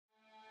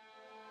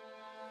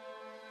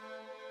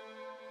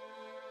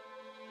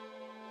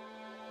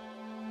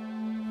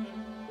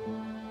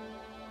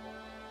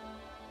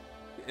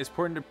It's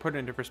important to put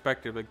into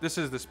perspective, like this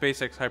is the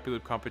SpaceX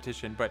Hyperloop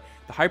competition, but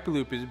the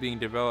Hyperloop is being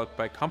developed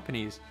by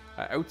companies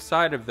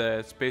outside of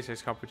the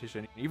SpaceX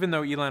competition. Even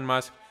though Elon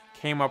Musk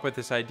came up with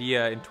this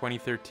idea in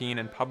 2013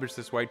 and published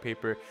this white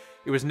paper,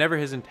 it was never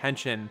his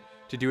intention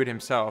to do it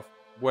himself.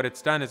 What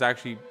it's done is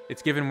actually,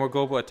 it's given more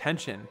global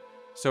attention.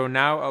 So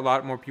now a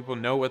lot more people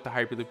know what the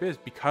Hyperloop is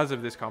because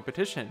of this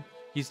competition.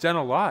 He's done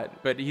a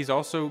lot, but he's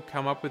also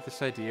come up with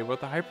this idea about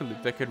the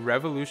Hyperloop that could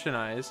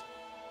revolutionize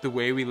the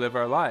way we live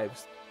our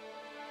lives.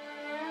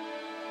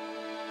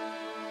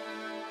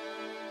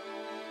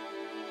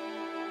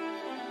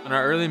 In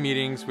our early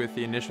meetings with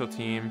the initial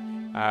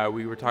team,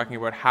 we were talking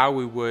about how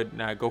we would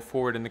go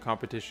forward in the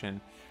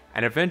competition.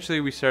 And eventually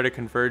we started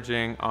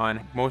converging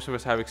on, most of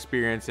us have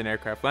experience in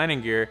aircraft landing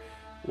gear,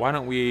 why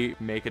don't we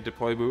make a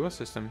deployable wheel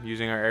system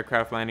using our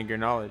aircraft landing gear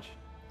knowledge?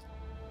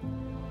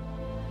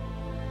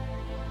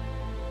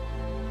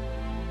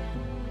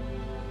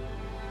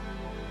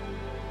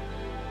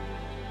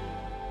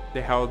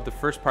 They held the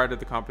first part of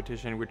the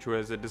competition, which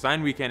was a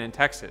design weekend in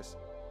Texas.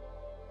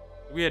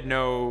 We had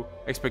no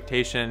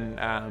expectation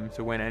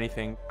to win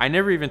anything. I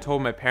never even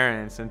told my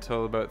parents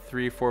until about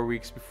 3-4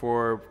 weeks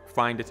before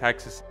flying to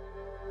Texas.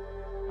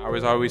 I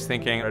was always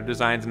thinking our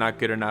design's not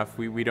good enough.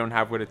 We don't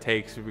have what it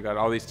takes. We got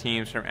all these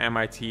teams from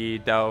MIT,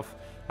 Delft,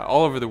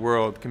 all over the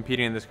world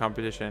competing in this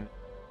competition.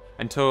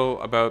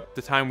 Until about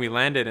the time we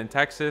landed in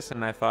Texas,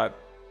 and I thought,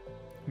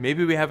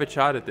 maybe we have a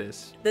shot at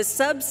this. The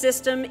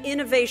Subsystem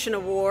Innovation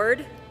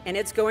Award, and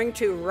it's going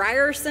to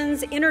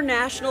Ryerson's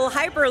International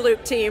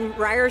Hyperloop team,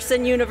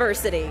 Ryerson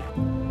University.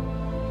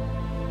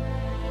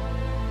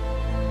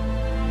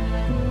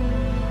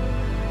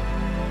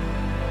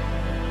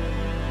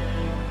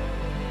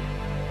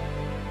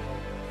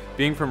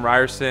 Being from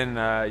Ryerson,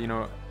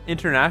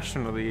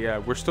 internationally,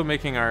 we're still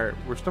making our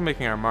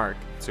mark.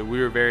 So we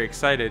were very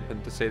excited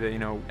to say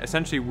that,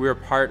 essentially we're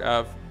part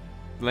of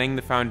laying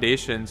the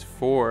foundations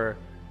for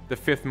the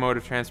fifth mode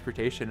of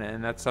transportation,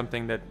 and that's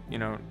something that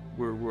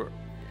we're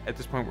at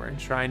this point we're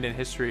enshrined in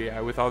history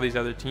with all these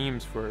other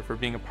teams for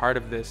being a part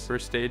of this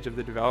first stage of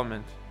the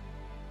development.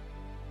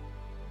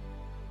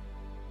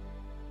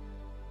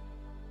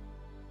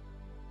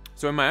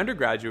 So in my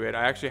undergraduate,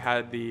 I actually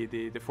had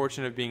the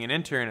fortune of being an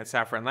intern at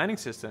Safran Landing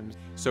Systems.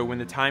 So when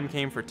the time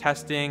came for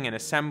testing and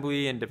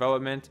assembly and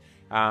development,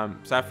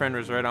 Safran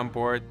was right on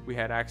board. We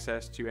had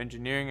access to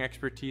engineering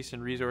expertise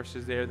and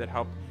resources there that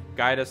helped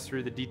guide us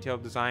through the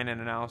detailed design and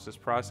analysis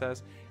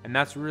process. And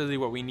that's really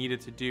what we needed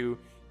to do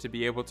to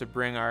be able to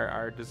bring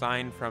our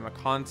design from a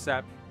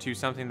concept to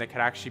something that could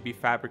actually be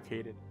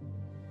fabricated.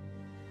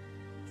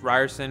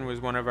 Ryerson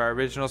was one of our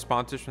original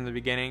sponsors from the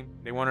beginning.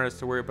 They wanted us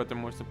to worry about the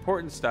most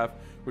important stuff,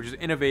 which is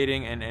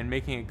innovating and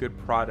making a good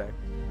product.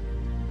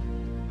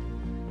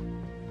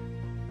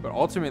 But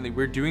ultimately,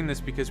 we're doing this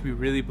because we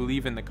really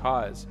believe in the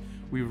cause.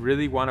 We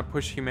really want to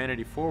push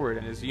humanity forward.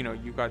 And as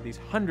you've got these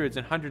hundreds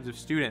and hundreds of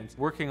students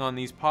working on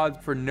these pods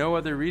for no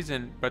other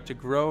reason but to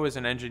grow as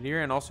an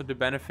engineer and also to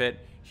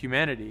benefit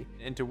humanity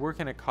and to work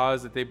in a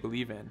cause that they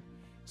believe in.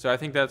 So I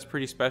think that's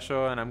pretty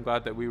special, and I'm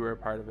glad that we were a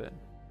part of it.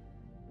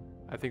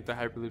 I think the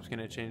Hyperloop's going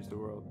to change the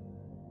world.